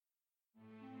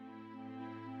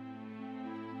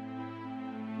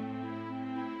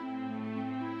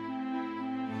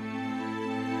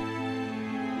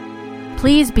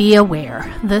Please be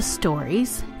aware the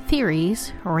stories,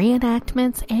 theories,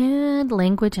 reenactments, and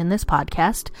language in this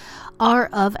podcast are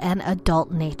of an adult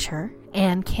nature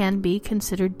and can be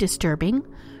considered disturbing,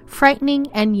 frightening,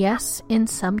 and yes, in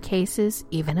some cases,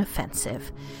 even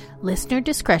offensive. Listener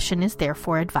discretion is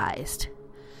therefore advised.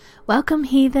 Welcome,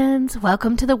 heathens.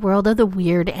 Welcome to the world of the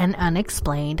weird and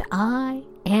unexplained. I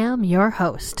am your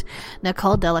host,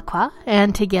 Nicole Delacroix,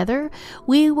 and together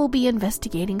we will be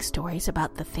investigating stories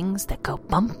about the things that go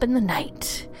bump in the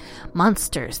night,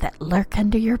 monsters that lurk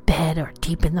under your bed or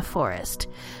deep in the forest,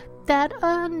 that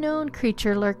unknown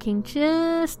creature lurking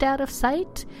just out of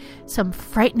sight, some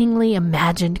frighteningly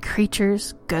imagined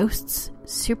creatures, ghosts,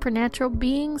 supernatural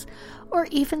beings, or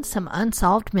even some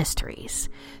unsolved mysteries.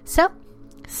 So,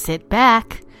 sit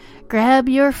back, grab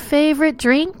your favorite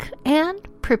drink, and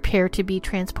prepare to be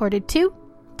transported to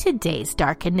today's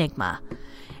Dark Enigma.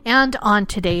 And on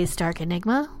today's Dark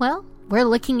Enigma, well, we're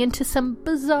looking into some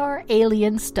bizarre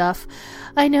alien stuff.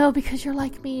 I know, because you're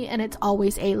like me and it's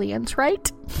always aliens,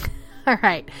 right? All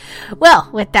right. Well,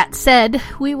 with that said,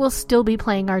 we will still be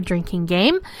playing our drinking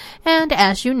game. And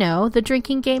as you know, the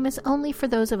drinking game is only for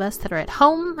those of us that are at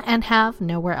home and have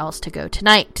nowhere else to go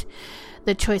tonight.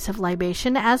 The choice of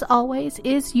libation, as always,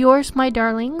 is yours, my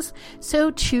darlings, so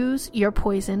choose your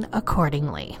poison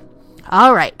accordingly.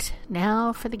 All right,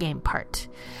 now for the game part.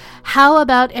 How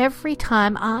about every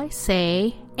time I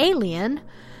say alien,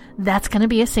 that's going to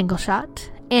be a single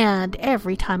shot, and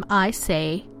every time I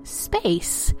say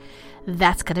space,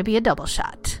 that's going to be a double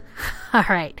shot. All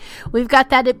right, we've got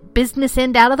that business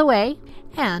end out of the way,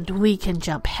 and we can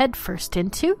jump headfirst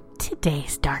into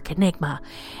today's Dark Enigma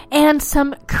and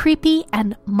some creepy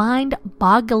and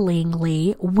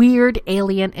mind-bogglingly weird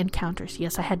alien encounters.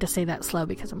 Yes, I had to say that slow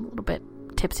because I'm a little bit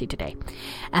tipsy today,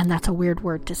 and that's a weird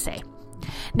word to say.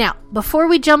 Now, before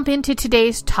we jump into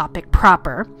today's topic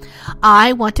proper,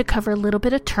 I want to cover a little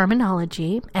bit of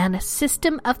terminology and a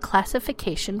system of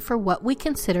classification for what we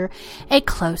consider a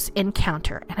close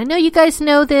encounter. And I know you guys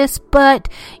know this, but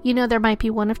you know there might be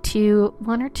one or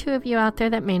two of you out there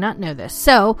that may not know this.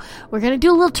 So we're going to do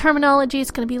a little terminology.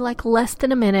 It's going to be like less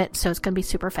than a minute, so it's going to be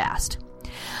super fast.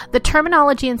 The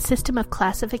terminology and system of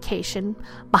classification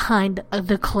behind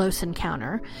the close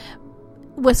encounter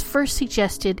was first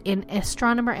suggested in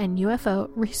astronomer and UFO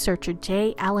researcher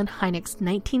J. Allen Hynek's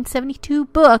 1972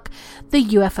 book, The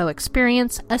UFO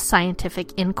Experience, A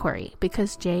Scientific Inquiry,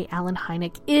 because J. Allen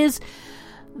Hynek is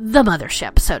the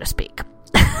mothership, so to speak.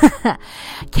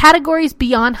 Categories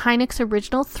beyond Hynek's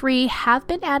original 3 have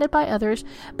been added by others,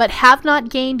 but have not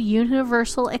gained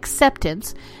universal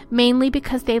acceptance, mainly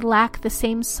because they lack the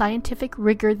same scientific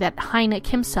rigor that Hynek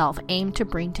himself aimed to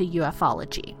bring to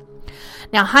ufology.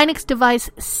 Now, Hynek's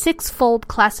devised 6-fold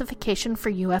classification for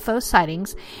UFO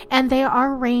sightings, and they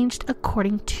are arranged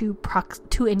according to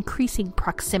increasing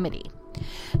proximity.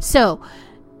 So,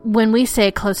 when we say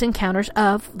close encounters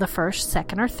of the first,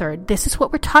 second, or third, this is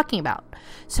what we're talking about.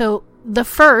 So, the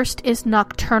first is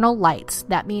nocturnal lights.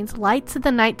 That means lights in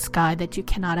the night sky that you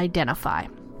cannot identify.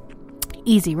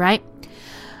 Easy, right?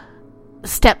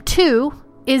 Step 2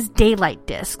 is daylight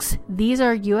discs. These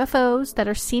are UFOs that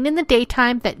are seen in the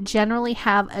daytime that generally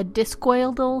have a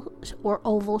discoidal or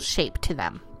oval shape to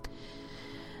them.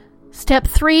 Step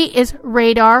 3 is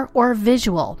radar or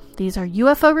visual. These are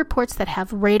UFO reports that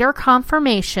have radar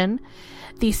confirmation.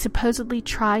 These supposedly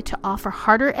try to offer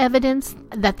harder evidence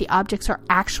that the objects are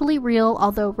actually real,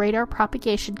 although radar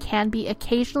propagation can be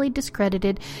occasionally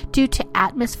discredited due to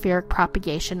atmospheric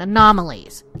propagation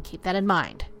anomalies. Keep that in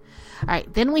mind. All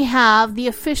right, then we have the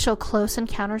official close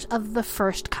encounters of the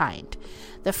first kind.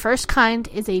 The first kind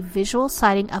is a visual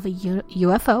sighting of a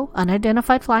UFO,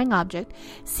 unidentified flying object,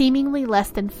 seemingly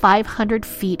less than 500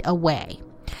 feet away.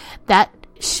 That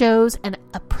shows an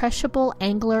appreciable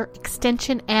angular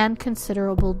extension and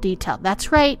considerable detail.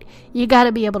 That's right, you got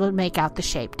to be able to make out the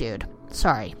shape, dude.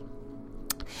 Sorry.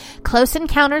 Close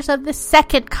encounters of the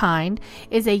second kind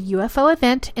is a UFO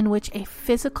event in which a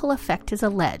physical effect is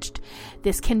alleged.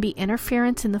 This can be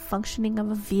interference in the functioning of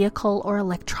a vehicle or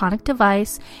electronic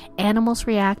device, animals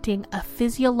reacting, a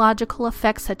physiological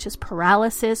effect such as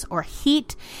paralysis or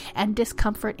heat and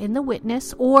discomfort in the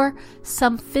witness, or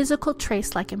some physical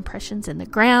trace like impressions in the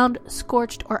ground,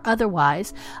 scorched or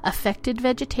otherwise, affected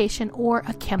vegetation, or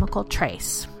a chemical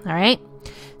trace. All right?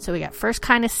 So we got first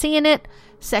kind of seeing it,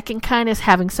 second kind is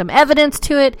having some evidence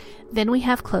to it, then we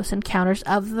have close encounters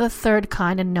of the third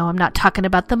kind, and no, I'm not talking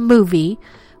about the movie.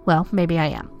 Well, maybe I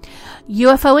am.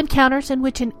 UFO encounters in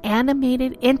which an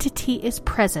animated entity is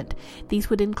present.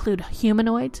 These would include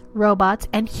humanoids, robots,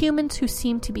 and humans who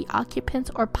seem to be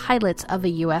occupants or pilots of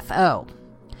a UFO.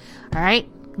 All right,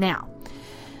 now,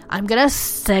 I'm going to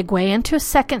segue into a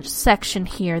second section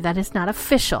here that is not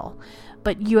official,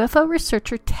 but UFO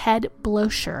researcher Ted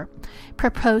Blocher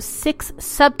proposed 6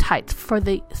 subtypes for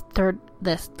the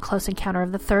Close Encounter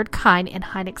of the Third Kind in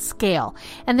Hynek's scale.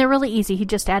 And they're really easy. He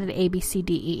just added A, B, C,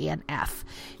 D, E, and F.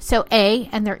 So A,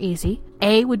 and they're easy,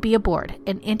 A would be aboard.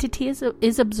 An entity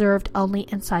is observed only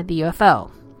inside the UFO.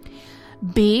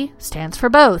 B stands for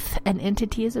both. An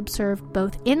entity is observed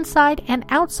both inside and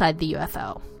outside the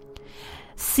UFO.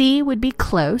 C would be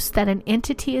close, that an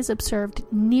entity is observed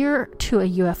near to a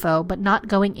UFO but not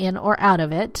going in or out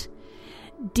of it.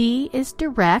 D is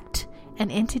direct. An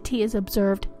entity is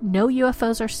observed. No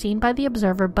UFOs are seen by the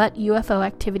observer, but UFO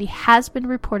activity has been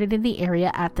reported in the area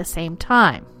at the same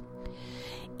time.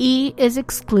 E is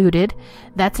excluded.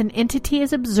 That's an entity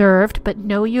is observed, but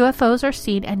no UFOs are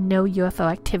seen and no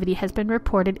UFO activity has been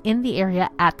reported in the area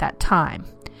at that time.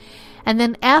 And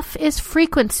then F is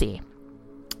frequency.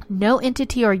 No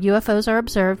entity or UFOs are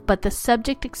observed, but the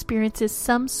subject experiences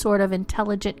some sort of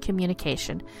intelligent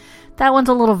communication. That one's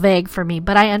a little vague for me,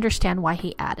 but I understand why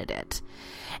he added it.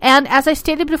 And as I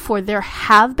stated before, there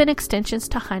have been extensions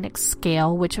to Hynek's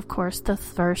scale, which of course the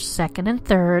first, second, and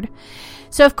third.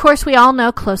 So of course we all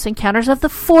know Close Encounters of the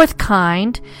Fourth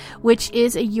Kind, which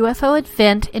is a UFO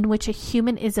event in which a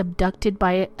human is abducted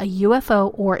by a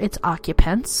UFO or its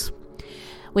occupants.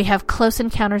 We have Close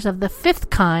Encounters of the Fifth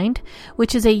Kind,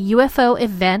 which is a UFO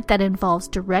event that involves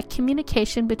direct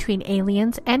communication between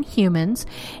aliens and humans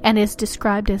and is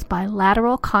described as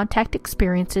bilateral contact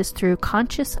experiences through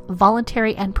conscious,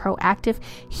 voluntary, and proactive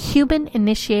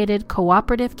human-initiated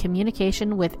cooperative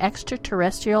communication with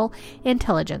extraterrestrial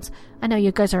intelligence. I know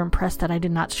you guys are impressed that I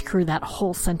did not screw that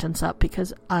whole sentence up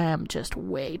because I am just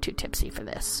way too tipsy for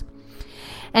this.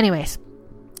 Anyways,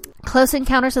 Close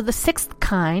Encounters of the Sixth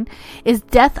Kind is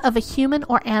death of a human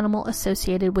or animal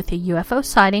associated with a UFO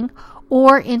sighting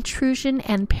or intrusion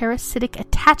and parasitic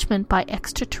attachment by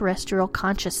extraterrestrial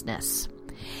consciousness.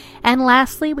 And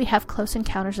lastly, we have Close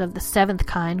Encounters of the Seventh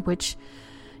Kind, which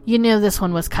you knew this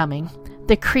one was coming.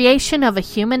 The creation of a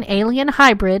human-alien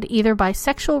hybrid, either by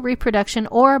sexual reproduction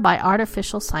or by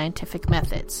artificial scientific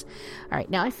methods. All right,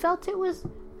 now I felt it was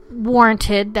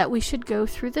warranted that we should go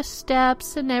through the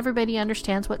steps and everybody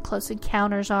understands what close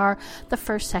encounters are. The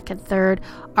first, second, third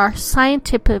are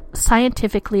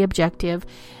scientifically objective.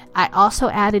 I also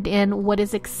added in what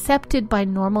is accepted by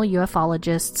normal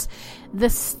ufologists.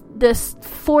 This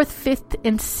fourth, fifth,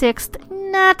 and sixth,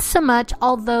 not so much,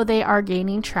 although they are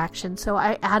gaining traction. So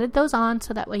I added those on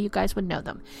so that way you guys would know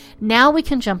them. Now we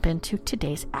can jump into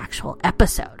today's actual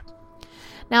episode.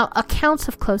 Now, accounts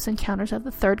of Close Encounters of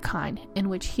the Third Kind, in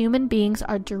which human beings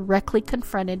are directly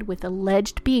confronted with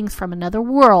alleged beings from another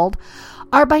world,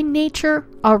 are by nature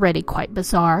already quite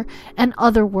bizarre and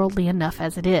otherworldly enough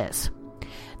as it is.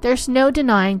 There's no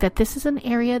denying that this is an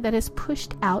area that is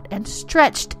pushed out and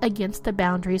stretched against the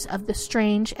boundaries of the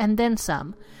strange and then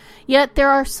some. Yet there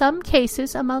are some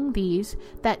cases among these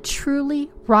that truly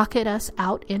rocket us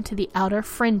out into the outer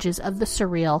fringes of the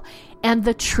surreal and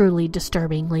the truly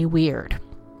disturbingly weird.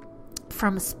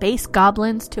 From space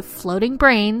goblins to floating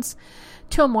brains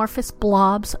to amorphous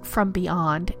blobs from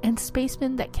beyond and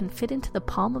spacemen that can fit into the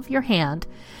palm of your hand,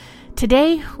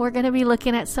 today we're going to be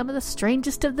looking at some of the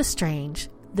strangest of the strange,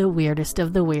 the weirdest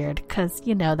of the weird, because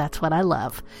you know that's what I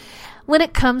love when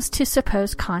it comes to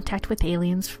supposed contact with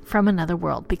aliens from another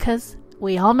world, because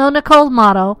we all know Nicole's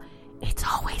motto, it's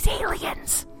always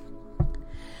aliens.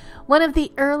 One of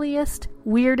the earliest,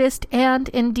 weirdest, and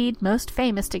indeed most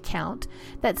famous account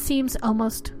that seems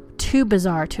almost too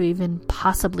bizarre to even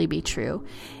possibly be true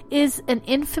is an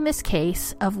infamous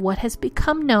case of what has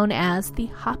become known as the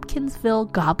Hopkinsville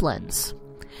Goblins.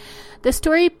 The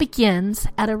story begins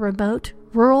at a remote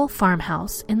rural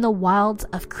farmhouse in the wilds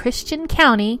of Christian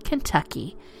County,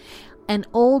 Kentucky, an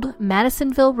old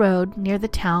Madisonville road near the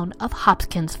town of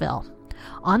Hopkinsville,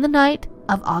 on the night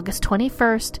of August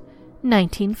 21st,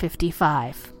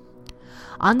 1955.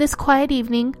 On this quiet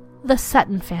evening, the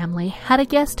Sutton family had a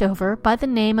guest over by the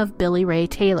name of Billy Ray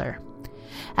Taylor,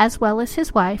 as well as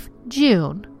his wife,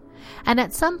 June, and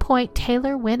at some point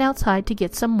Taylor went outside to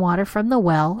get some water from the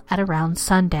well at around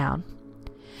sundown.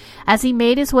 As he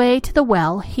made his way to the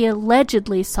well, he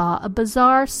allegedly saw a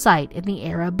bizarre sight in the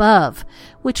air above,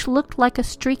 which looked like a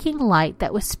streaking light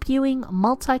that was spewing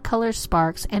multicolored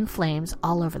sparks and flames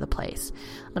all over the place.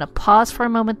 I'm going to pause for a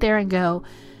moment there and go,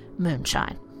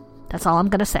 moonshine. That's all I'm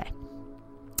going to say.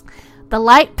 The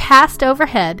light passed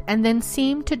overhead and then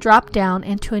seemed to drop down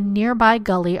into a nearby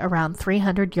gully around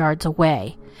 300 yards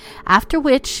away, after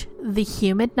which the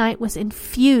humid night was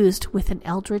infused with an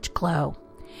eldritch glow.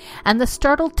 And the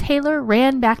startled Taylor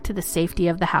ran back to the safety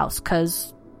of the house,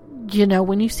 because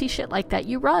when you see shit like that,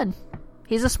 you run.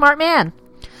 He's a smart man.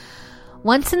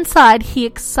 Once inside, he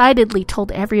excitedly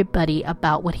told everybody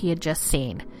about what he had just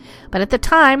seen. But at the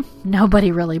time,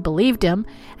 nobody really believed him,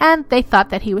 and they thought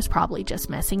that he was probably just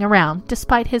messing around,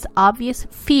 despite his obvious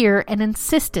fear and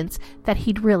insistence that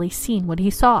he'd really seen what he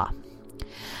saw.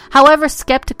 However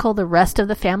skeptical the rest of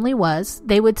the family was,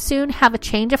 they would soon have a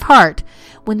change of heart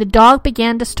when the dog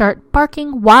began to start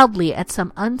barking wildly at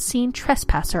some unseen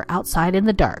trespasser outside in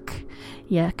the dark.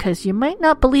 Yeah, because you might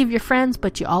not believe your friends,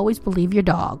 but you always believe your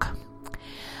dog.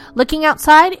 Looking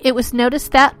outside, it was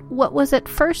noticed that what was at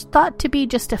first thought to be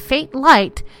just a faint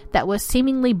light that was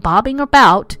seemingly bobbing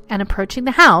about and approaching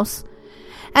the house,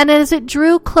 and as it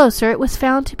drew closer, it was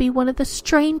found to be one of the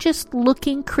strangest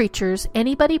looking creatures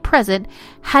anybody present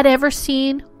had ever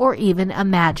seen or even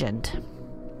imagined.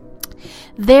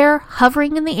 There,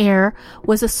 hovering in the air,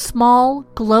 was a small,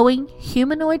 glowing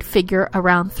humanoid figure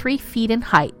around 3 feet in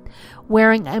height,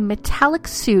 wearing a metallic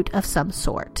suit of some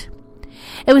sort.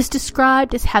 It was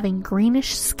described as having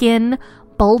greenish skin,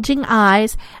 bulging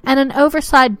eyes, and an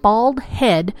oversized bald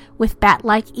head with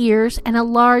bat-like ears and a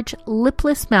large,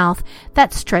 lipless mouth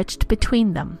that stretched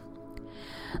between them.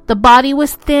 The body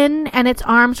was thin, and its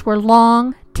arms were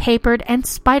long, tapered, and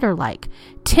spider-like,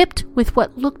 tipped with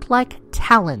what looked like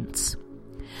talons.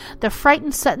 The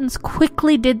frightened Suttons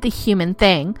quickly did the human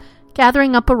thing,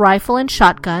 gathering up a rifle and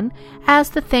shotgun as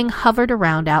the thing hovered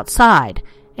around outside.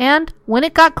 And when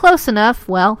it got close enough,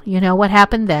 well, you know what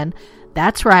happened then.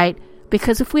 That's right,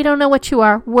 because if we don't know what you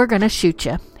are, we're going to shoot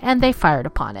you. And they fired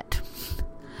upon it.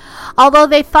 Although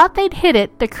they thought they'd hit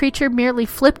it, the creature merely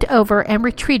flipped over and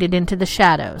retreated into the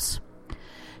shadows.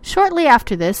 Shortly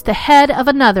after this, the head of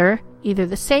another, either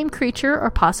the same creature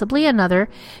or possibly another,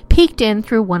 peeked in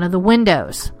through one of the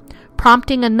windows,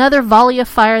 prompting another volley of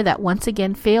fire that once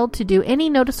again failed to do any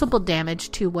noticeable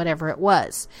damage to whatever it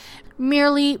was,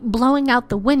 merely blowing out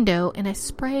the window in a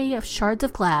spray of shards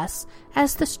of glass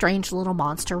as the strange little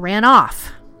monster ran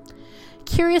off.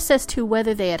 Curious as to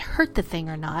whether they had hurt the thing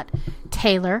or not,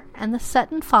 Taylor and the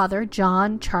Sutton father,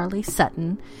 John Charlie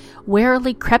Sutton,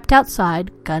 warily crept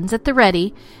outside, guns at the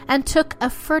ready, and took a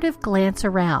furtive glance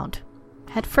around.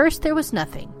 At first there was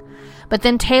nothing, but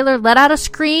then Taylor let out a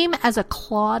scream as a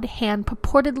clawed hand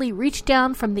purportedly reached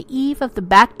down from the eave of the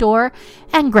back door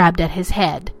and grabbed at his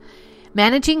head,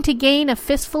 managing to gain a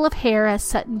fistful of hair as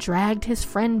Sutton dragged his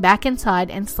friend back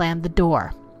inside and slammed the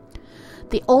door.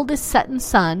 The oldest Sutton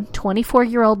son,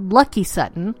 24-year-old Lucky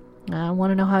Sutton, I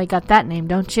want to know how he got that name,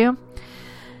 don't you?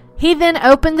 He then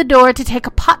opened the door to take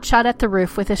a pot shot at the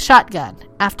roof with his shotgun,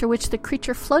 after which the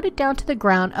creature floated down to the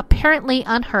ground, apparently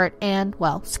unhurt, and,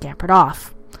 well, scampered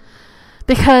off.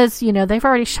 Because, they've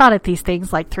already shot at these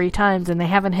things like 3 times and they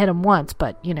haven't hit them once,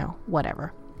 but,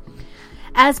 whatever.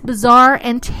 As bizarre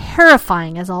and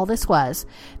terrifying as all this was,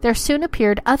 there soon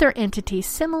appeared other entities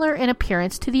similar in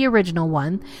appearance to the original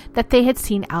one that they had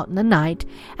seen out in the night,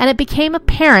 and it became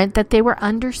apparent that they were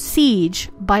under siege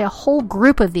by a whole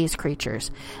group of these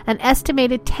creatures, an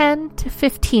estimated 10 to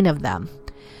 15 of them.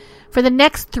 For the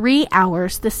next 3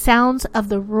 hours, the sounds of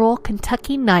the rural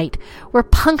Kentucky night were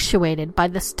punctuated by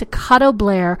the staccato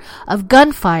blare of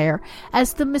gunfire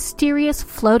as the mysterious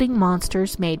floating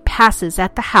monsters made passes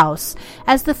at the house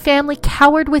as the family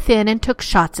cowered within and took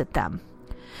shots at them.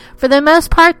 For the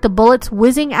most part, the bullets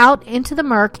whizzing out into the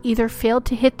murk either failed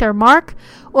to hit their mark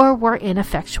or were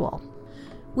ineffectual,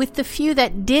 with the few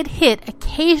that did hit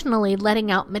occasionally letting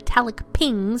out metallic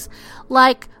pings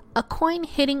like a coin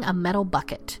hitting a metal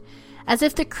bucket, as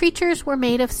if the creatures were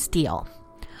made of steel.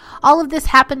 All of this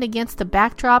happened against the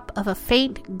backdrop of a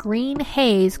faint green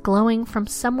haze glowing from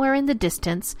somewhere in the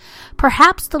distance,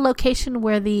 perhaps the location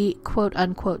where the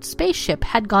quote-unquote spaceship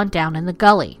had gone down in the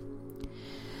gully.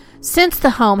 Since the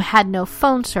home had no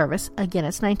phone service, again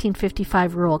it's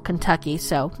 1955 rural Kentucky,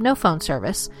 so no phone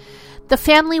service, the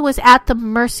family was at the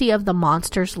mercy of the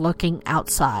monsters lurking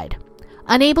outside,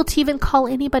 unable to even call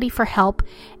anybody for help,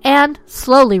 and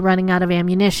slowly running out of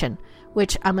ammunition,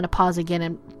 which I'm going to pause again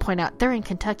and point out, they're in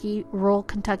Kentucky, rural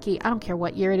Kentucky. I don't care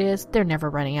what year it is, they're never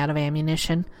running out of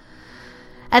ammunition.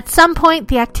 At some point,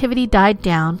 the activity died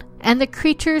down, and the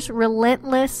creature's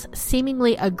relentless,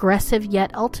 seemingly aggressive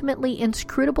yet ultimately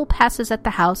inscrutable passes at the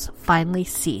house finally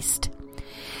ceased.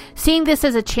 Seeing this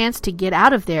as a chance to get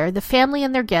out of there, the family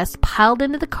and their guests piled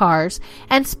into the cars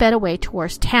and sped away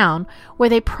towards town, where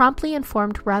they promptly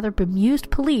informed rather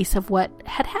bemused police of what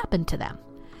had happened to them.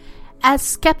 As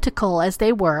skeptical as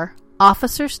they were,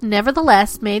 officers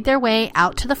nevertheless made their way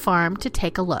out to the farm to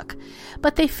take a look,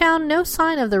 but they found no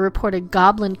sign of the reported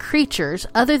goblin creatures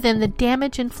other than the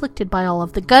damage inflicted by all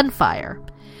of the gunfire.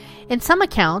 In some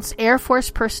accounts, Air Force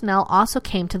personnel also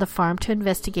came to the farm to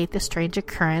investigate the strange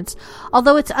occurrence,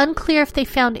 although it's unclear if they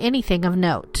found anything of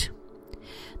note.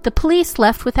 The police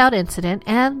left without incident,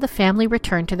 and the family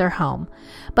returned to their home.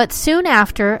 But soon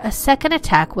after, a second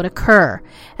attack would occur,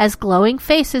 as glowing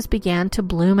faces began to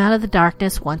bloom out of the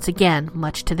darkness once again,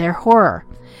 much to their horror.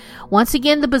 Once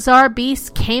again, the bizarre beasts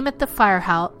came at the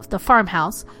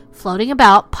farmhouse, floating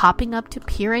about, popping up to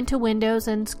peer into windows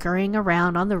and scurrying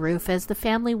around on the roof as the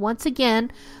family once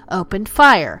again opened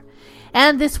fire.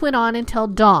 And this went on until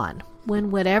dawn,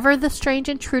 when whatever the strange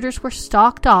intruders were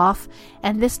stalked off,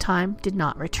 and this time did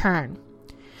not return.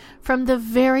 From the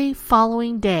very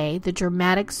following day, the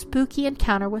dramatic, spooky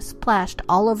encounter was splashed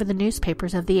all over the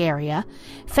newspapers of the area,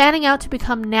 fanning out to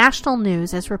become national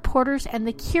news as reporters and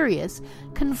the curious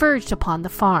converged upon the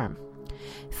farm.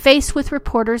 Faced with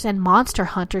reporters and monster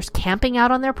hunters camping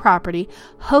out on their property,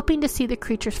 hoping to see the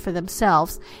creatures for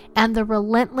themselves, and the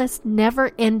relentless,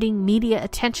 never-ending media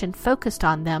attention focused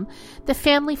on them, the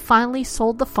family finally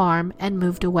sold the farm and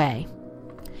moved away.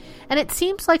 And it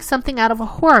seems like something out of a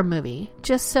horror movie,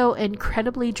 just so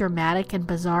incredibly dramatic and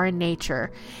bizarre in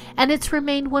nature, and it's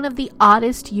remained one of the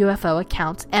oddest UFO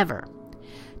accounts ever.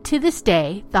 To this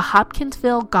day, the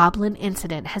Hopkinsville Goblin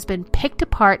incident has been picked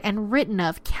apart and written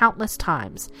of countless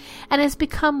times, and has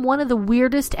become one of the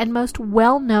weirdest and most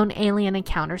well-known alien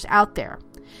encounters out there.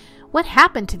 What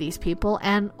happened to these people,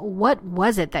 and what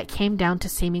was it that came down to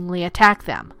seemingly attack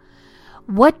them?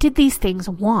 What did these things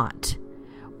want?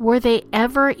 Were they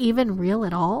ever even real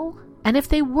at all? And if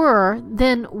they were,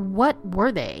 then what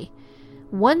were they?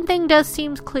 One thing does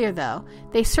seem clear, though.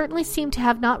 They certainly seem to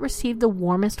have not received the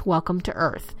warmest welcome to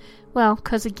Earth. Well,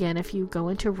 because again, if you go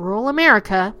into rural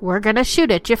America, we're going to shoot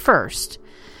at you first.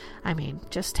 I mean,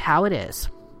 just how it is.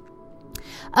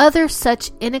 Other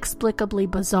such inexplicably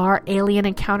bizarre alien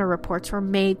encounter reports were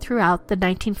made throughout the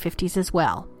 1950s as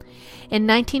well. In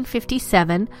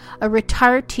 1957, a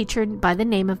retired teacher by the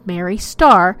name of Mary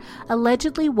Starr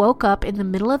allegedly woke up in the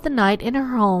middle of the night in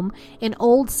her home in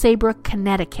Old Saybrook,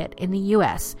 Connecticut, in the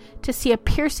U.S., to see a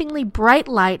piercingly bright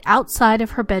light outside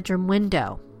of her bedroom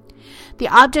window. The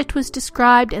object was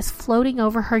described as floating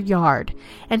over her yard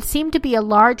and seemed to be a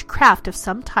large craft of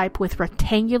some type with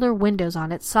rectangular windows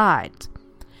on its sides.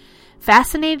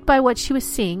 Fascinated by what she was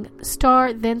seeing,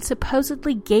 Starr then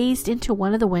supposedly gazed into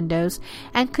one of the windows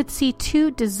and could see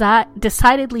two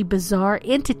decidedly bizarre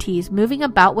entities moving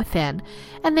about within,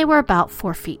 and they were about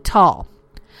 4 feet tall.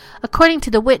 According to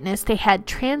the witness, they had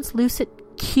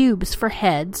translucent cubes for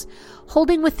heads,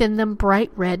 holding within them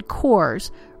bright red cores,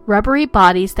 rubbery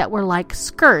bodies that were like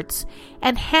skirts,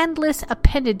 and handless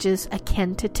appendages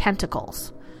akin to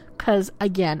tentacles. Because,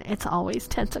 again, it's always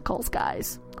tentacles,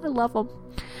 guys. I love them.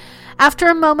 After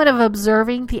a moment of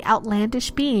observing the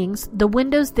outlandish beings, the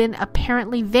windows then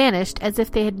apparently vanished as if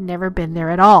they had never been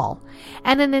there at all,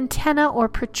 and an antenna or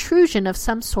protrusion of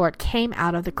some sort came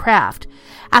out of the craft,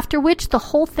 after which the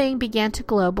whole thing began to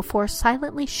glow before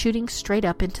silently shooting straight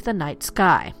up into the night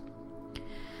sky.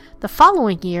 The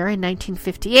following year, in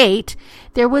 1958,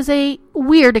 there was a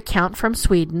weird account from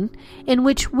Sweden in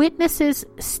which witnesses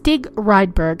Stig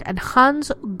Rydberg and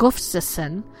Hans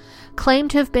Gustafsson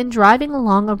claimed to have been driving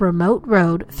along a remote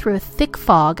road through a thick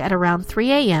fog at around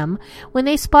 3 a.m. when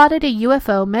they spotted a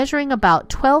UFO measuring about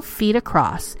 12 feet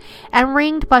across and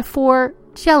ringed by 4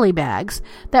 jelly bags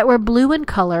that were blue in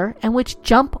color and which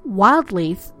jump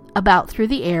wildly about through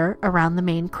the air around the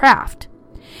main craft.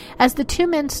 As the two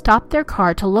men stopped their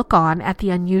car to look on at the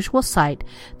unusual sight,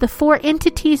 the 4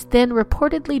 entities then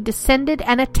reportedly descended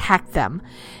and attacked them,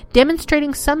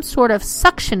 demonstrating some sort of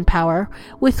suction power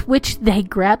with which they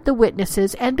grabbed the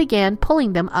witnesses and began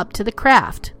pulling them up to the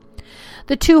craft.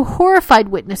 The 2 horrified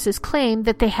witnesses claimed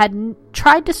that they had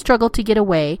tried to struggle to get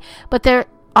away, but their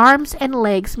arms and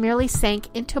legs merely sank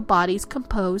into bodies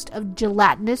composed of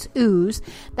gelatinous ooze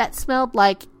that smelled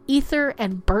like ether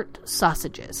and burnt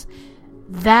sausages.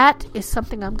 That is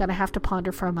something I'm going to have to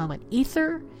ponder for a moment.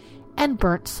 Ether and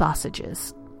burnt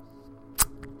sausages.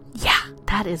 Yeah,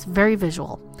 that is very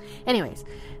visual. Anyways,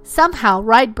 somehow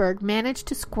Rydberg managed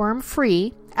to squirm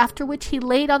free, after which he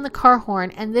laid on the car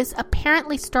horn, and this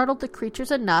apparently startled the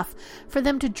creatures enough for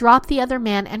them to drop the other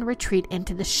man and retreat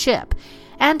into the ship,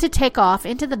 and to take off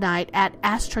into the night at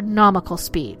astronomical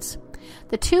speeds.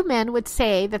 The 2 men would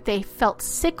say that they felt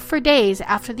sick for days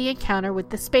after the encounter with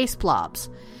the space blobs.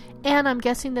 And I'm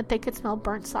guessing that they could smell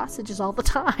burnt sausages all the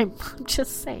time. I'm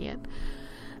just saying.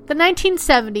 The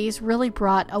 1970s really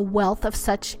brought a wealth of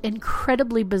such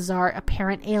incredibly bizarre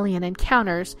apparent alien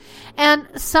encounters, and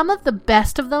some of the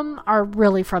best of them are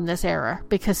really from this era,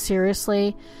 because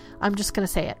seriously, I'm just going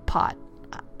to say it, pot.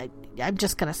 I'm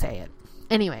just going to say it.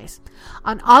 Anyways,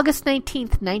 on August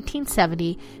 19th,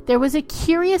 1970, there was a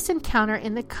curious encounter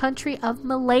in the country of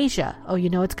Malaysia. Oh, you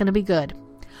know it's going to be good.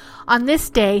 On this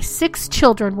day, 6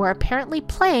 children were apparently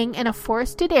playing in a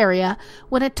forested area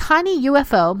when a tiny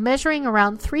UFO measuring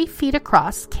around 3 feet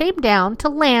across came down to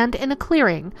land in a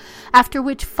clearing, after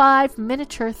which 5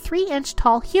 miniature 3-inch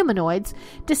tall humanoids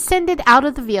descended out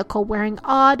of the vehicle wearing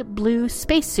odd blue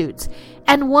spacesuits,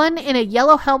 and one in a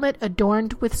yellow helmet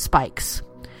adorned with spikes.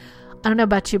 I don't know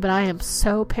about you, but I am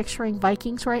so picturing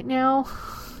Vikings right now.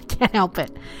 Can't help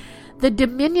it. The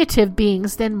diminutive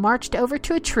beings then marched over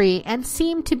to a tree and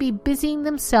seemed to be busying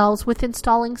themselves with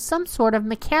installing some sort of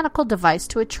mechanical device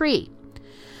to a tree.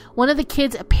 One of the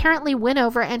kids apparently went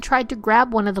over and tried to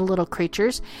grab one of the little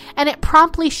creatures, and it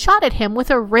promptly shot at him with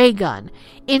a ray gun,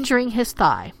 injuring his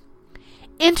thigh.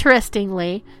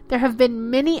 Interestingly, there have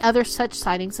been many other such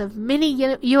sightings of many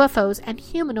UFOs and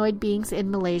humanoid beings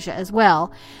in Malaysia as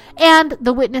well, and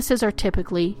the witnesses are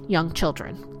typically young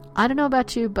children. I don't know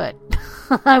about you, but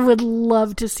I would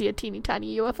love to see a teeny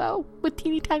tiny UFO with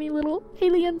teeny tiny little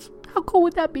aliens. How cool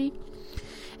would that be?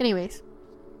 Anyways,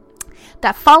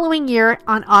 that following year,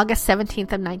 on August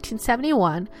 17th of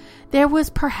 1971, there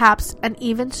was perhaps an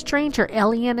even stranger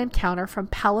alien encounter from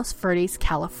Palos Verdes,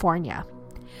 California.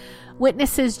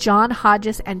 Witnesses John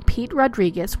Hodges and Pete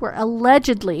Rodriguez were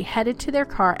allegedly headed to their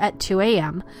car at 2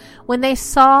 a.m. when they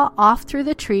saw off through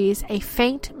the trees a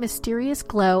faint, mysterious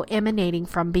glow emanating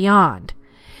from beyond.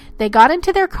 They got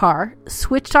into their car,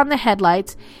 switched on the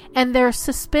headlights, and there,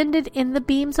 suspended in the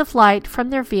beams of light from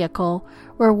their vehicle,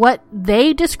 were what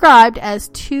they described as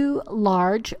 2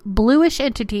 large, bluish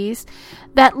entities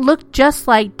that looked just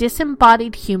like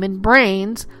disembodied human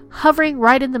brains, hovering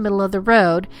right in the middle of the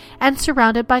road and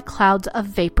surrounded by clouds of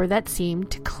vapor that seemed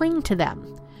to cling to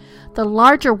them. The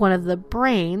larger one of the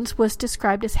brains was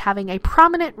described as having a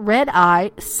prominent red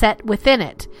eye set within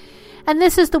it, and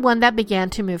this is the one that began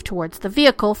to move towards the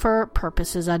vehicle for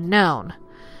purposes unknown.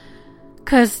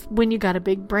 'Cause when you got a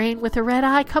big brain with a red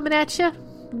eye coming at you,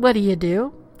 what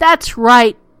do? That's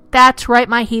right,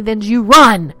 my heathens, you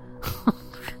run!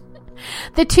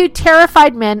 The 2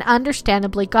 terrified men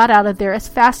understandably got out of there as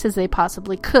fast as they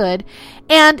possibly could,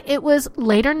 and it was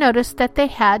later noticed that they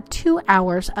had 2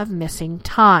 hours of missing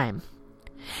time.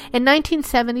 In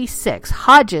 1976,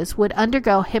 Hodges would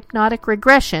undergo hypnotic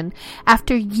regression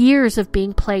after years of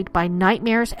being plagued by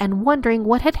nightmares and wondering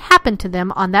what had happened to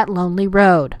them on that lonely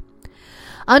road.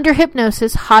 Under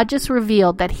hypnosis, Hodges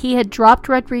revealed that he had dropped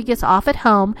Rodriguez off at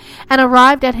home and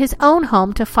arrived at his own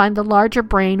home to find the larger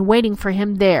brain waiting for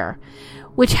him there,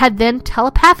 which had then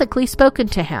telepathically spoken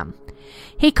to him.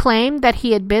 He claimed that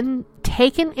he had been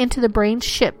taken into the brain's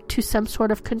ship to some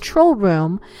sort of control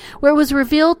room, where it was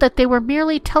revealed that they were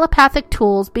merely telepathic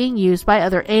tools being used by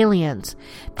other aliens,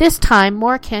 this time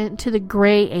more akin to the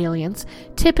gray aliens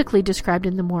typically described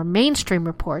in the more mainstream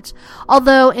reports,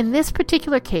 although in this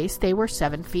particular case they were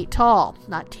 7 feet tall,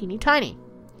 not teeny tiny.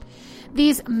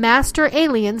 These master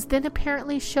aliens then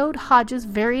apparently showed Hodges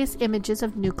various images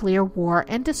of nuclear war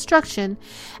and destruction,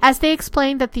 as they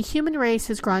explained that the human race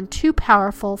has grown too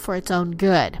powerful for its own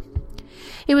good.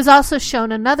 It was also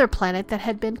shown another planet that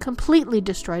had been completely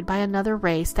destroyed by another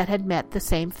race that had met the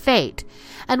same fate,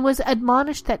 and was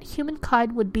admonished that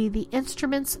humankind would be the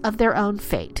instruments of their own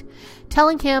fate,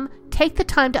 telling him, "Take the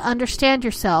time to understand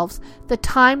yourselves. The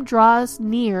time draws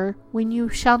near when you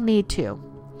shall need to."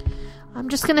 I'm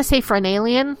just going to say, for an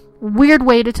alien, weird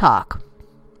way to talk.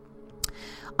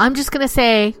 I'm just going to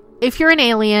say, if you're an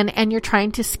alien and you're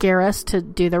trying to scare us to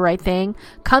do the right thing,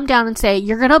 come down and say,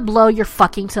 "You're going to blow your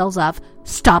fucking selves up.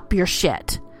 Stop your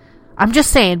shit." I'm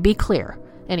just saying, be clear.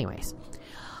 Anyways,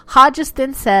 Hodges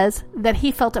then says that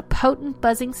he felt a potent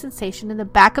buzzing sensation in the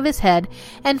back of his head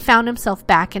and found himself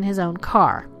back in his own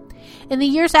car. In the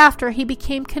years after, he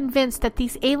became convinced that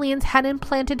these aliens had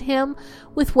implanted him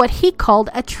with what he called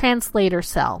a translator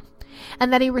cell,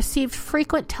 and that he received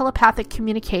frequent telepathic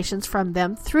communications from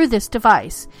them through this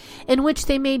device, in which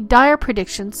they made dire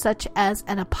predictions such as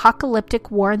an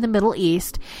apocalyptic war in the Middle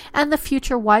East and the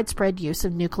future widespread use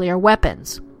of nuclear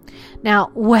weapons.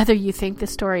 Now, whether you think the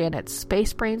story in its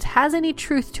space brains has any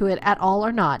truth to it at all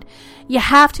or not, you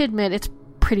have to admit it's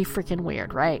pretty freaking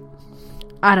weird, right?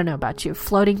 I don't know about you,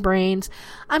 floating brains.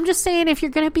 I'm just saying, if you're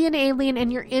going to be an alien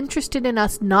and you're interested in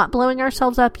us not blowing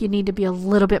ourselves up, you need to be a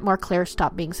little bit more clear.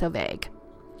 Stop being so vague.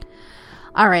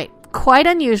 All right. Quite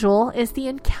unusual is the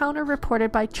encounter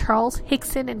reported by Charles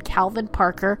Hickson and Calvin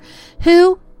Parker,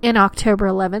 who, in October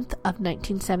 11th of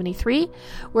 1973,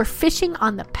 were fishing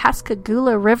on the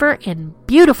Pascagoula River in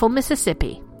beautiful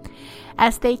Mississippi.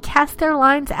 As they cast their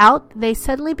lines out, they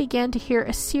suddenly began to hear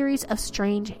a series of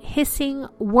strange hissing,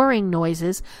 whirring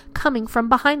noises coming from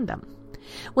behind them.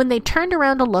 When they turned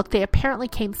around to look, they apparently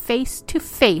came face to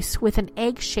face with an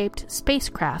egg-shaped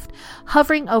spacecraft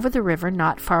hovering over the river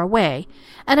not far away,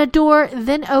 and a door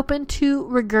then opened to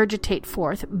regurgitate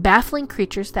forth baffling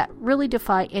creatures that really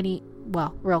defy any,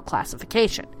 real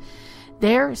classification.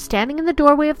 There, standing in the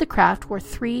doorway of the craft, were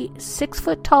 3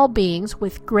 6-foot-tall beings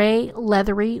with gray,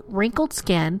 leathery, wrinkled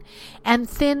skin and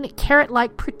thin,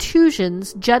 carrot-like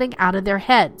protrusions jutting out of their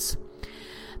heads.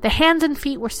 The hands and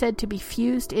feet were said to be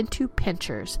fused into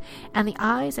pincers, and the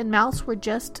eyes and mouths were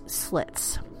just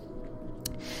slits.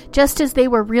 Just as they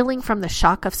were reeling from the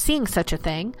shock of seeing such a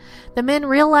thing, the men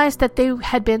realized that they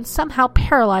had been somehow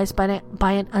paralyzed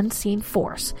by an unseen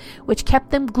force, which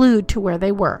kept them glued to where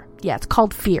they were. Yeah, it's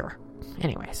called fear.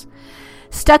 Anyways.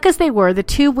 Stuck as they were, the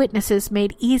 2 witnesses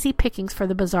made easy pickings for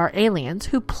the bizarre aliens,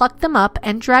 who plucked them up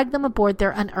and dragged them aboard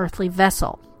their unearthly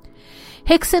vessel.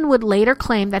 Hickson would later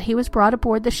claim that he was brought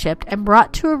aboard the ship and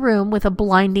brought to a room with a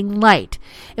blinding light,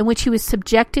 in which he was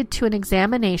subjected to an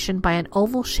examination by an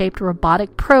oval-shaped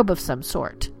robotic probe of some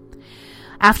sort.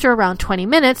 After around 20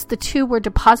 minutes, the 2 were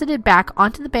deposited back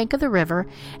onto the bank of the river,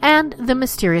 and the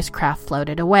mysterious craft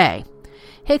floated away.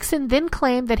 Hickson then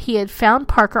claimed that he had found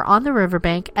Parker on the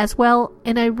riverbank as well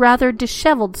in a rather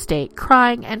disheveled state,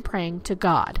 crying and praying to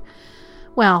God.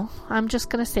 Well, I'm just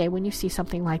going to say, when you see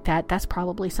something like that, that's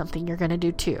probably something you're going to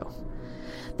do too.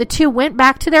 The 2 went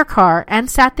back to their car and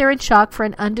sat there in shock for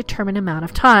an undetermined amount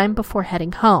of time before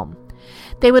heading home.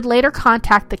 They would later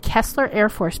contact the Kessler Air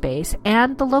Force Base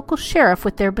and the local sheriff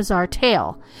with their bizarre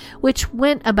tale, which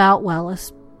went about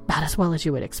as well as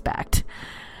you would expect.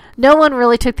 No one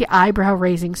really took the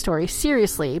eyebrow-raising story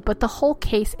seriously, but the whole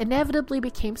case inevitably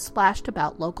became splashed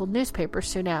about local newspapers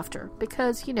soon after,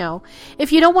 because,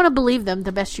 if you don't want to believe them,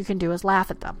 the best you can do is laugh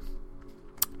at them.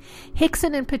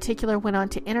 Hickson in particular went on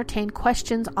to entertain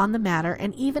questions on the matter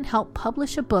and even helped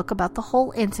publish a book about the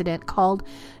whole incident called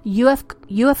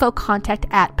UFO Contact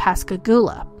at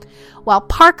Pascagoula, while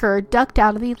Parker ducked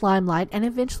out of the limelight and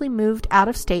eventually moved out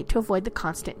of state to avoid the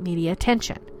constant media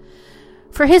attention.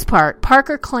 For his part,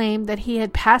 Parker claimed that he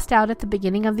had passed out at the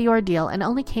beginning of the ordeal and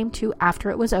only came to after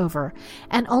it was over,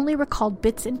 and only recalled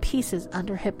bits and pieces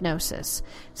under hypnosis,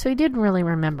 so he didn't really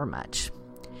remember much.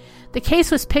 The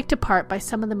case was picked apart by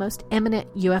some of the most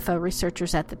eminent UFO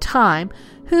researchers at the time,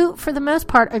 who, for the most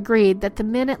part, agreed that the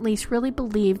men at least really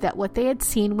believed that what they had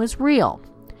seen was real.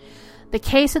 The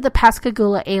case of the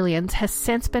Pascagoula aliens has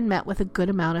since been met with a good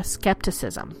amount of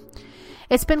skepticism.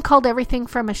 It's been called everything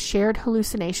from a shared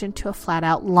hallucination to a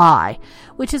flat-out lie,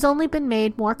 which has only been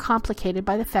made more complicated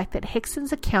by the fact that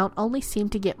Hickson's account only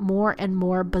seemed to get more and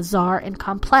more bizarre and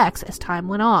complex as time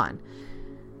went on.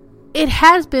 It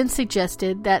has been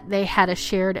suggested that they had a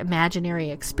shared imaginary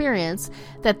experience,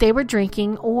 that they were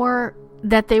drinking, or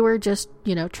that they were just,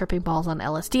 tripping balls on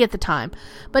LSD at the time,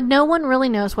 but no one really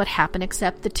knows what happened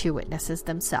except the 2 witnesses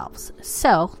themselves.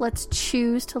 So let's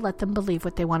choose to let them believe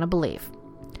what they want to believe.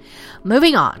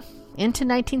 Moving on, into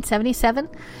 1977,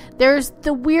 there's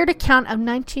the weird account of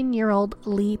 19-year-old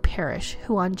Lee Parrish,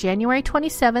 who on January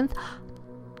 27th,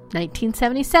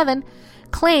 1977,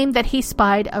 claimed that he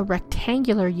spied a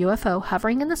rectangular UFO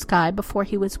hovering in the sky before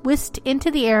he was whisked into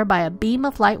the air by a beam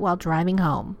of light while driving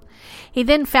home. He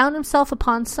then found himself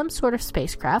upon some sort of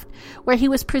spacecraft where he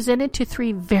was presented to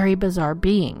 3 very bizarre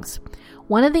beings.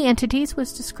 One of the entities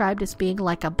was described as being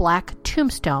like a black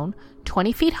tombstone,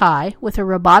 20 feet high, with a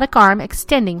robotic arm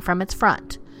extending from its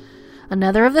front.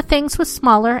 Another of the things was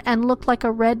smaller and looked like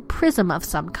a red prism of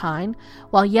some kind,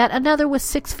 while yet another was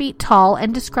 6 feet tall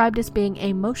and described as being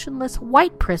a motionless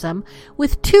white prism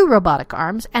with 2 robotic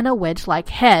arms and a wedge-like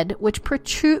head, which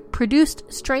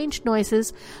produced strange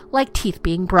noises like teeth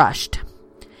being brushed.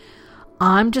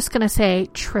 I'm just going to say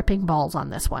tripping balls on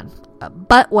this one,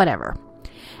 but whatever.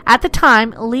 At the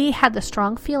time, Lee had the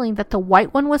strong feeling that the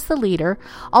white one was the leader,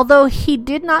 although he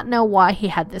did not know why he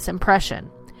had this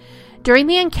impression. During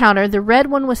the encounter, the red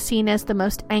one was seen as the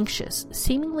most anxious,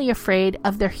 seemingly afraid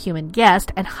of their human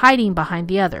guest and hiding behind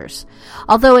the others,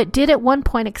 although it did at one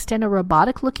point extend a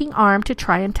robotic-looking arm to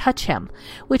try and touch him,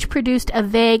 which produced a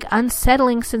vague,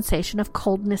 unsettling sensation of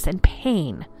coldness and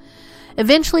pain.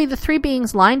 Eventually, the 3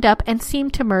 beings lined up and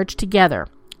seemed to merge together,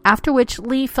 after which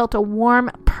Lee felt a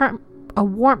warmth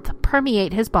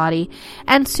permeate his body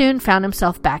and soon found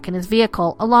himself back in his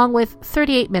vehicle, along with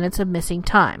 38 minutes of missing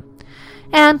time.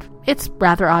 And it's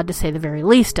rather odd to say the very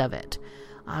least of it.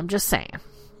 I'm just saying.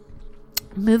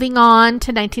 Moving on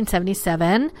to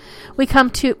 1977, we come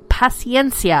to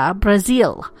Paciencia,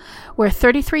 Brazil, where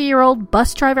 33-year-old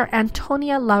bus driver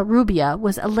Antonia La Rubia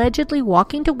was allegedly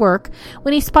walking to work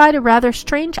when he spied a rather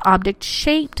strange object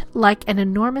shaped like an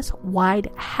enormous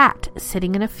wide hat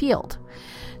sitting in a field.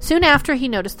 Soon after he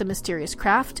noticed the mysterious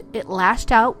craft, it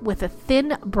lashed out with a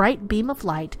thin, bright beam of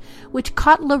light, which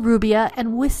caught La Rubia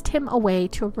and whisked him away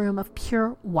to a room of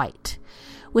pure white.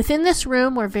 Within this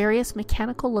room were various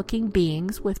mechanical-looking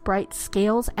beings with bright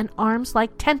scales and arms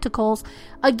like tentacles.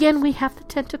 Again, we have the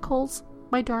tentacles,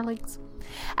 my darlings.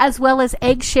 As well as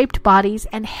egg-shaped bodies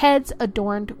and heads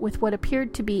adorned with what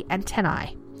appeared to be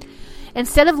antennae.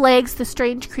 Instead of legs, the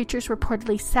strange creatures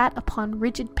reportedly sat upon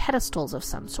rigid pedestals of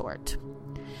some sort.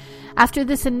 After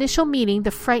this initial meeting,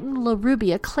 the frightened La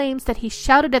Rubia claims that he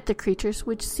shouted at the creatures,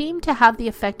 which seemed to have the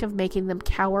effect of making them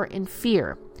cower in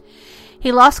fear.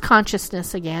 He lost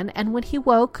consciousness again, and when he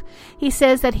woke, he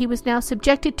says that he was now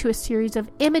subjected to a series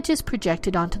of images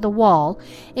projected onto the wall,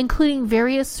 including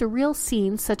various surreal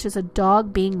scenes such as a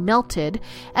dog being melted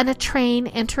and a train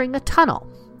entering a tunnel,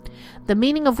 the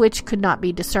meaning of which could not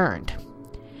be discerned.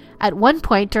 At one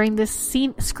point during this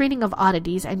screening of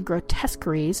oddities and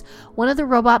grotesqueries, one of the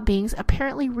robot beings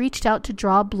apparently reached out to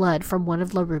draw blood from one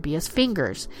of La Rubia's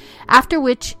fingers, after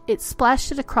which it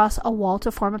splashed it across a wall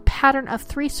to form a pattern of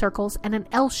 3 circles and an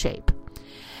L shape.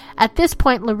 At this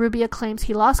point, La Rubia claims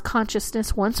he lost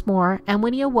consciousness once more, and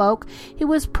when he awoke, he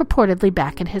was purportedly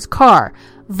back in his car,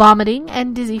 vomiting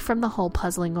and dizzy from the whole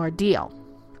puzzling ordeal.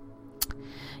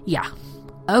 Yeah,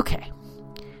 okay.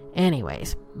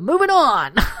 Anyways, moving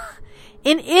on.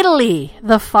 In Italy,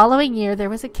 the following year, there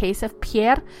was a case of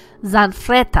Pier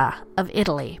Zanfretta of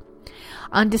Italy.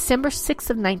 On December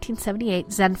 6 of 1978,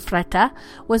 Zanfretta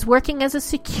was working as a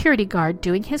security guard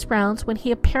doing his rounds when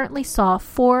he apparently saw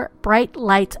 4 bright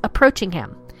lights approaching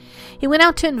him. He went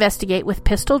out to investigate with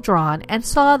pistol drawn and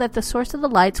saw that the source of the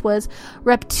lights was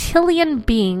reptilian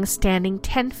beings standing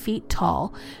 10 feet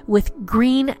tall, with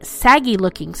green,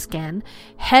 saggy-looking skin,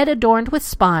 head adorned with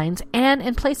spines, and,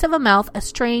 in place of a mouth, a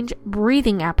strange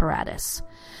breathing apparatus.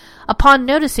 Upon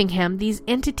noticing him, these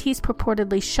entities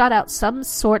purportedly shot out some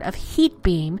sort of heat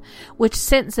beam, which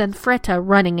sent Zanfretta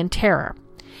running in terror.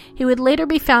 He would later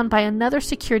be found by another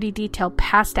security detail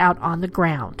passed out on the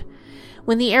ground.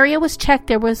 When the area was checked,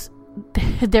 there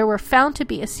were found to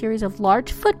be a series of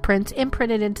large footprints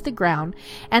imprinted into the ground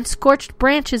and scorched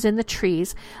branches in the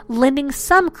trees, lending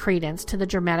some credence to the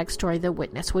dramatic story the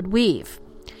witness would weave.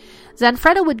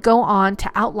 Zanfretta would go on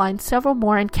to outline several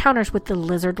more encounters with the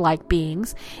lizard-like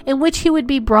beings, in which he would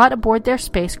be brought aboard their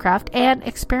spacecraft and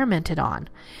experimented on.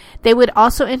 They would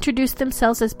also introduce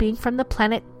themselves as being from the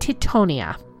planet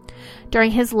Titonia.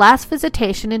 During his last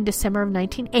visitation in December of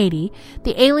 1980,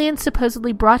 the aliens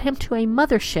supposedly brought him to a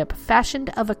mothership fashioned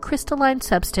of a crystalline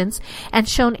substance and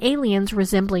shown aliens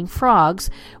resembling frogs,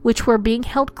 which were being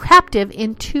held captive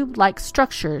in tube-like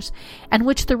structures, and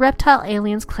which the reptile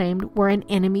aliens claimed were an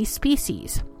enemy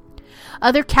species.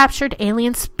 Other captured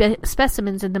alien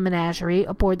specimens in the menagerie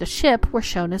aboard the ship were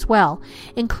shown as well,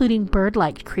 including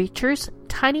bird-like creatures,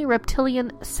 tiny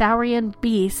reptilian saurian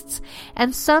beasts,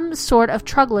 and some sort of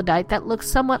troglodyte that looks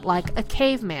somewhat like a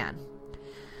caveman.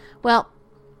 Well,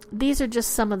 these are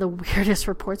just some of the weirdest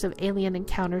reports of alien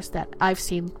encounters that I've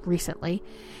seen recently,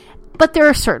 but there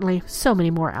are certainly so many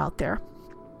more out there.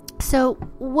 So,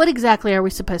 what exactly are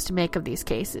we supposed to make of these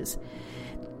cases?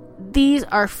 These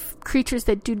are creatures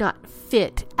that do not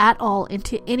fit at all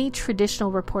into any traditional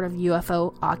report of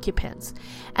UFO occupants,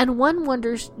 and one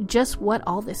wonders just what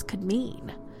all this could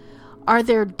mean. Are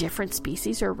there different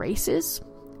species or races?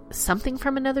 Something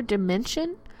from another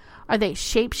dimension? Are they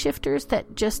shapeshifters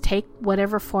that just take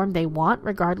whatever form they want,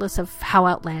 regardless of how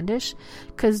outlandish?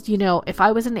 Because, if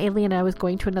I was an alien and I was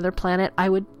going to another planet, I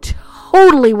would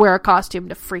totally wear a costume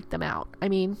to freak them out. I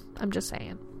mean, I'm just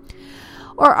saying.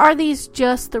 Or are these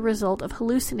just the result of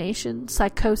hallucination,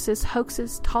 psychosis,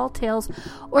 hoaxes, tall tales,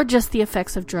 or just the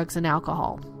effects of drugs and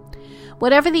alcohol?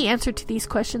 Whatever the answer to these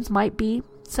questions might be,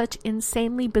 such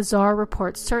insanely bizarre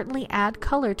reports certainly add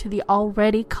color to the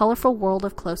already colorful world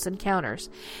of close encounters,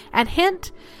 and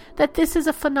hint that this is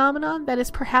a phenomenon that is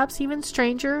perhaps even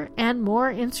stranger and more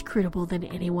inscrutable than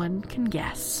anyone can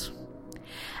guess.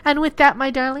 And with that,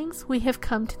 my darlings, we have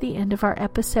come to the end of our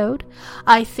episode.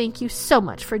 I thank you so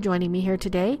much for joining me here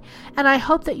today, and I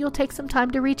hope that you'll take some time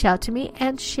to reach out to me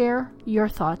and share your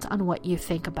thoughts on what you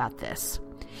think about this.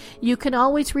 You can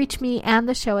always reach me and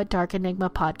the show at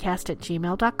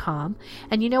darkenigmapodcast@gmail.com.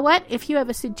 And you know what? If you have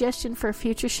a suggestion for a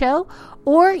future show,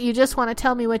 or you just want to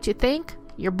tell me what you think,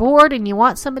 you're bored and you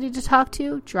want somebody to talk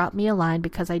to, drop me a line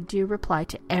because I do reply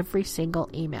to every single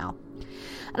email.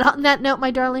 And on that note,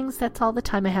 my darlings, that's all the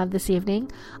time I have this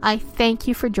evening. I thank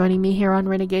you for joining me here on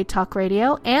Renegade Talk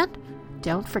Radio, and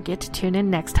don't forget to tune in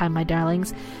next time, my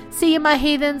darlings. See you, my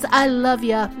heathens. I love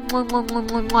ya. Mwah, mwah, mwah,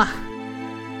 mwah, mwah.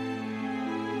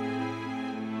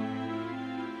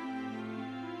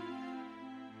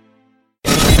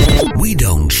 We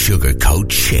don't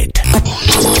sugarcoat shit.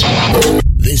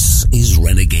 This is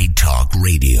Renegade Talk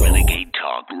Radio. Renegade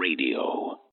Talk Radio.